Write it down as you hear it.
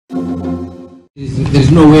There is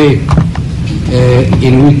no way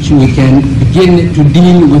in which we can begin to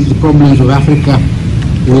deal with the problems of Africa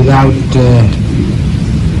without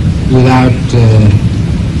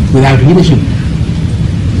leadership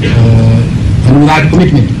and without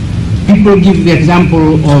commitment. People give the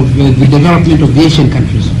example of the development of the Asian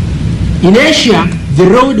countries. In Asia, the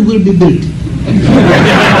road will be built.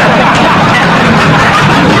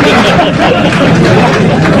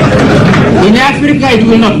 In Africa, it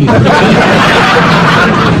will not be.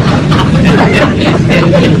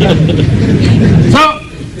 So,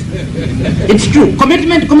 it's true.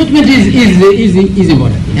 Commitment is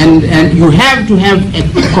important, and you have to have a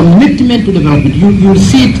commitment to development. You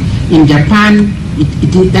see it in Japan.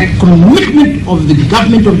 It is that commitment of the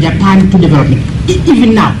government of Japan to development.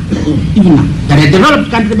 Even now, they're a developed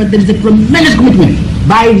country, but there is a tremendous commitment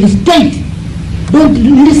by the state. Don't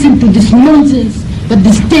listen to this nonsense that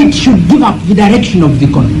the state should give up the direction of the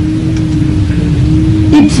economy.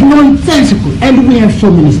 It's nonsensical, and we have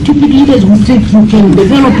so many stupid leaders who think you can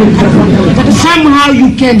develop a country, that somehow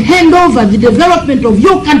you can hand over the development of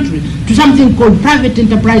your country to something called private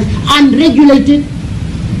enterprise, unregulated.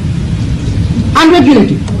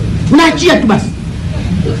 Unaachia tu basi.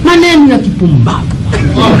 Maneno ya kipumbavu.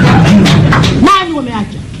 Nani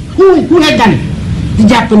wameacha? Who had done it? The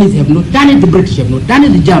Japanese have not done it, the British have not done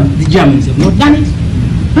it, the Germans have not done it.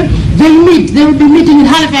 They will be meeting in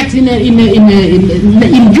Halifax in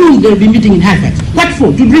June. They will be meeting in Halifax. What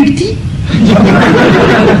for? To drink tea?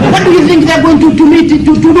 What do you think they're going to meet to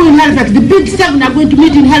do in Halifax? The big seven are going to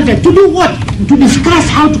meet in Halifax to do what? To discuss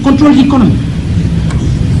how to control the economy.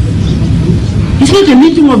 It's not a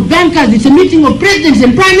meeting of bankers. It's a meeting of presidents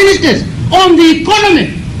and prime ministers on the economy.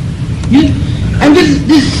 And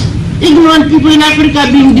this ignorant people in Africa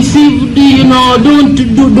being deceived, don't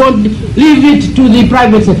leave it to the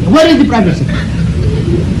private sector. Where is the private sector?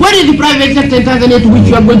 Where is the private sector in Tanzania to which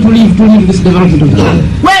you are going to leave this development of the economy?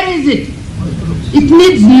 Where is it? It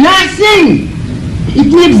needs nothing. It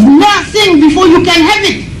needs nothing before you can have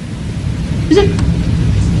it. Is it?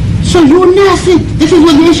 So you nurse it. This is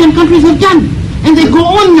what the Asian countries have done. And they go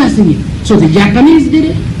on nursing it. So the Japanese did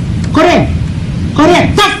it. Korea.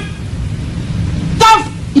 Tough.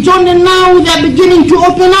 It's only now they are beginning to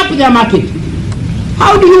open up their market.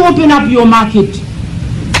 How do you open up your market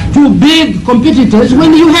to big competitors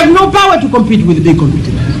when you have no power to compete with big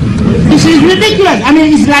competitors? This is ridiculous. I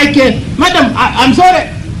mean, it's like, madam, I'm sorry.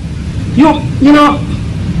 You know,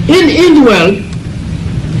 in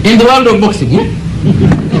the world of boxing,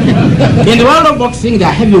 in the world of boxing, there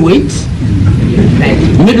are heavyweights,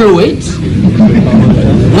 middleweights,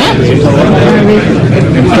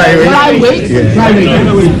 flyweights,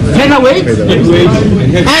 featherweights,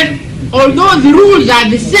 and although the rules are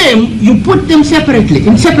the same, you put them separately,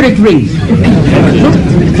 in separate rings.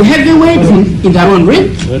 The heavyweights in their own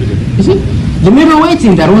ring, you see? The middleweights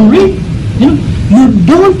in their own ring. You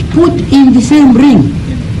don't put in the same ring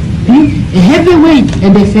a heavyweight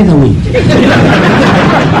and a featherweight.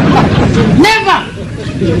 Never.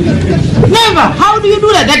 How do you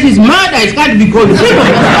do that? That is murder. It can't be called freedom.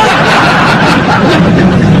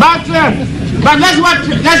 But that's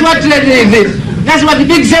what the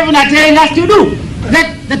big seven are telling us to do.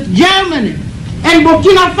 That Germany and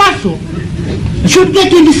Burkina Faso should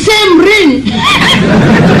get in the same ring.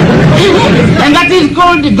 And that is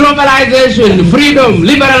called globalization, freedom,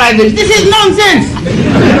 liberalization. This is nonsense.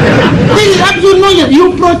 This is absolute nonsense.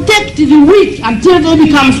 You protect the weak until they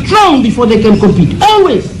become strong before they can compete.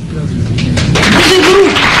 Always. This is the rule.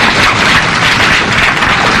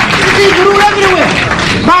 This is the rule everywhere.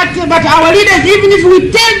 But our leaders, even if we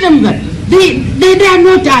tell them that, they dare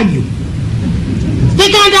not argue. They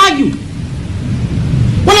can't argue.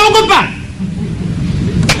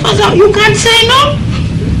 So you can't say no.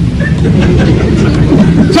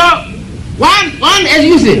 So one, as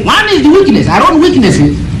you say, one is the weakness, our own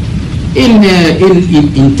weaknesses in the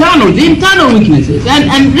internal weaknesses,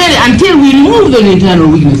 and really until we remove those internal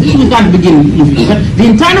weaknesses, we can't begin moving. But the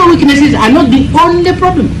internal weaknesses are not the only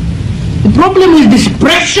problem. The problem is this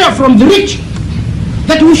pressure from the rich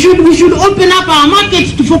that we should open up our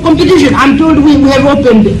markets for competition. I'm told we have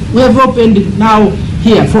opened now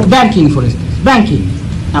here for banking, for instance, banking.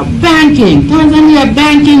 Now Tanzania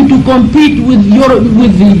banking to compete with the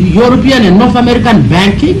European and North American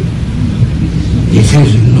banking? This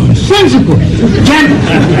is nonsensical.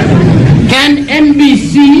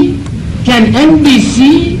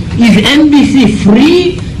 Is NBC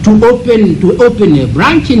free to open a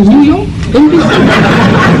branch in New York?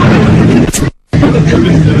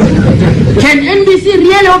 Can NBC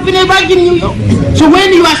really open a branch in New York? So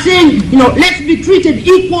when you are saying, let's be treated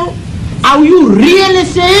equal, are you really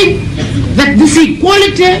saying that the see,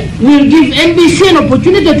 quality will give NBC an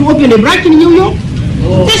opportunity to open a branch in New York.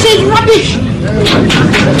 This is rubbish.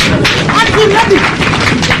 Absolute rubbish.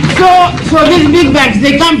 So these big banks,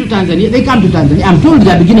 they come to Tanzania. I'm told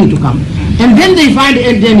they're beginning to come. And then they find the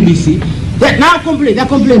NBC. They're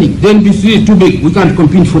complaining. The NBC is too big. We can't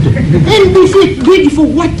compete for it. NBC is big for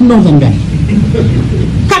what Northern Bank?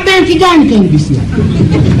 Kabenki gani ka NBC?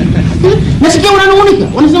 Nasikia wananung'unika.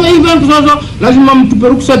 Wanasema hii bank sasa lazima mtupe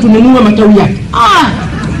ruksa tununue matawi yake.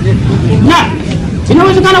 Na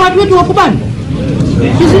inawezekana watu wetu wakubali.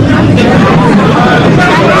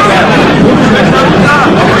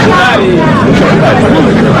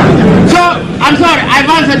 So, I'm sorry, I've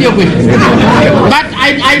answered your question. But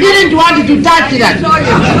I didn't want to touch that.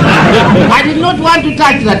 I did not want to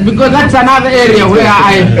touch that because that's another area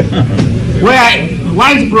where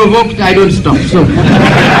once provoked, I don't stop. So.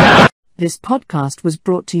 This podcast was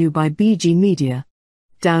brought to you by BG Media.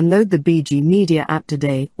 Download the BG Media app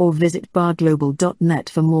today or visit barglobal.net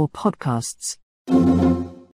for more podcasts.